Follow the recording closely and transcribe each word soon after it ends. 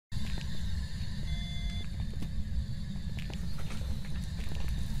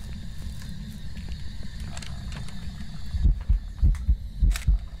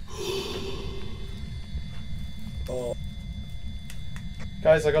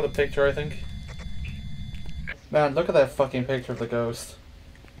Guys, I got a picture, I think. Man, look at that fucking picture of the ghost.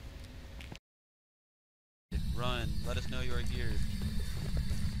 Run, let us know you are here.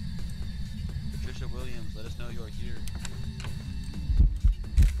 Patricia Williams, let us know you are here.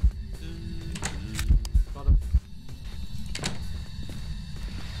 Got him.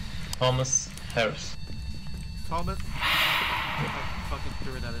 Thomas Harris. Thomas? I fucking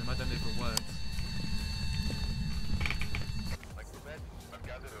threw it at him, I don't know if it works. I've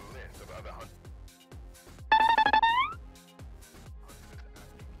gathered a list of other hunters.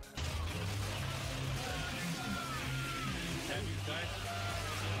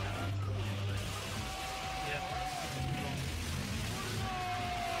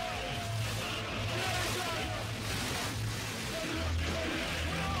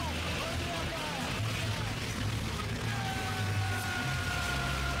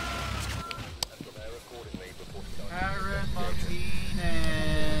 Karen Martinez.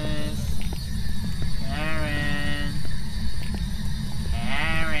 Karen.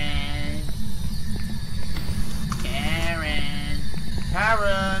 Karen. Karen.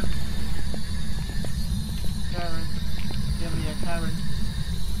 Karen. Karen. Give me a Karen.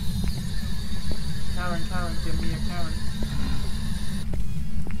 Karen, give me a Karen.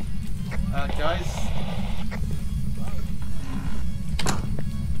 Guys.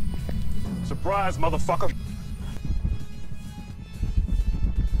 Surprise, motherfucker!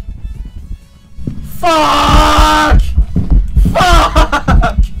 Fuck!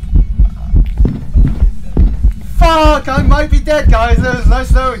 Fuck! Fuck! I might be dead, guys. It was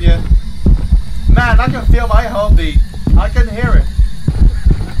nice knowing you. Man, I can feel my heartbeat. I can hear it.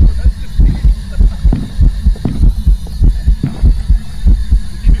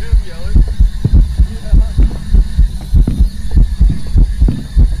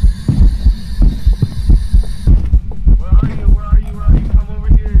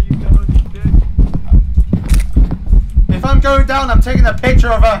 Going down, I'm taking a picture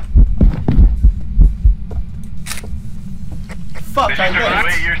of her. Fuck, I lived.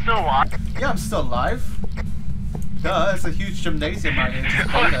 Wait, you're still alive? Yeah, I'm still alive. Duh, it's a huge gymnasium right here.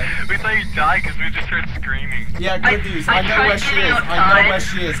 We thought you died because we just heard screaming. Yeah, good news. I know where she is. I know where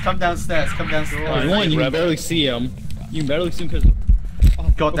she is. Come downstairs. Come downstairs. One, you can barely see him. You can barely see him because. Oh,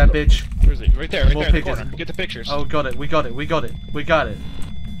 got that bitch. Where is it? Right there, right More there in the pictures. corner. Get the pictures. Oh, got it. We got it. We got it. We got it.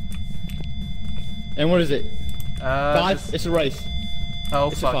 And what is it? 5? It's a race. Oh,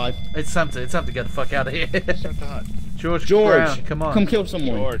 it's fuck. A 5. It's time to get the fuck out of here. Start the hunt. George, Brown, come on. Come kill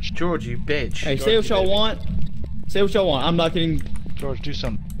someone. George, you bitch. Hey, say what y'all want. Say what y'all want. I'm not getting. George, do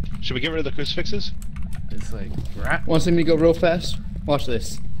something. Should we get rid of the crucifixes? It's like, right. Want to see me go real fast? Watch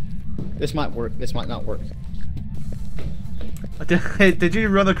this. This might work. This might not work. Did you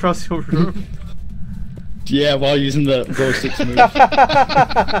run across your room? Yeah, while using the glow sticks move.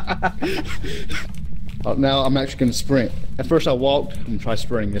 Now I'm actually going to sprint. At first I walked. I'm going to try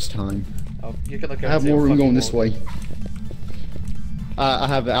sprinting this time. Oh, you're gonna go I have more room going this way. I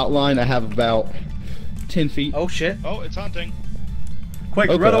have the outline. I have about 10 feet. Oh shit. Oh, it's hunting. Quick,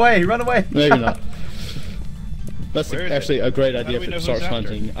 Okay. run away, run away. No, you're not. That's Where is actually it? a great How do idea we if know it who's starts after?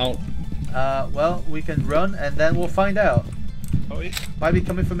 hunting. I don't... Well, we can run and then we'll find out. Oh, yeah. Might be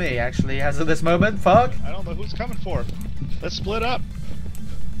coming for me, actually, as of this moment. Fuck. I don't know who's coming for. Let's split up.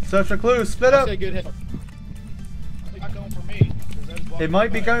 Search for clues, split up. That's a good hit. It's not going for me. 'cause I was walking It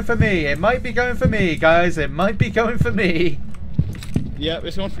might be by. going for me. It might be going for me, guys. It might be going for me. Yeah,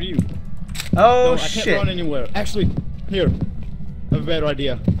 it's going for you. Oh, No, I shit. can't run anywhere. Actually, here. I have a better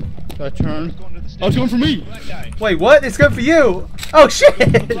idea. So I turn. It's going to the Oh, it's going for me. Black guy. Wait, what? It's going for you. Oh, shit.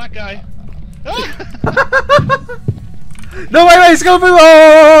 The black guy. No, wait, it's going for you.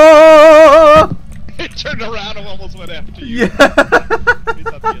 Oh! It turned around and almost went after you. Yeah. He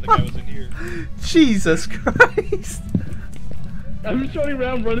thought the other guy was in here. Jesus Christ. I'm just running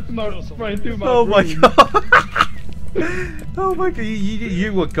around, running through my Oh my god. Oh my god,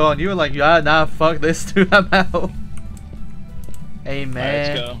 you were gone. You were like, ah, nah, fuck this, dude, I'm out.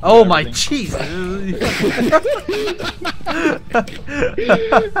 Amen. Alright, let's go. Oh Got my everything. Jesus.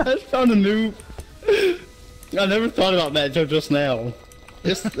 That's kind of new. I never thought about that until just now.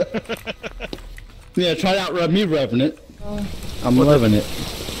 Just, yeah, try to outrun me, Revenant. I'm loving it.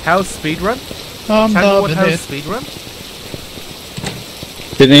 How's speedrun? I'm Tanglewood House speedrun?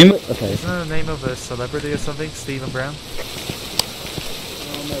 The name? Okay. Isn't that the name of a celebrity or something? Stephen Brown?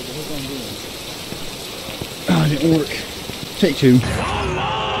 Oh, it didn't work. Take 2.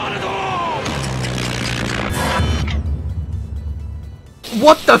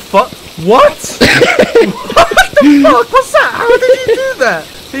 What the fuck? What? What the fuck? What's that? How did he do that?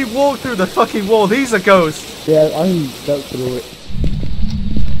 He walked through the fucking wall. He's a ghost. Yeah, I can go through it.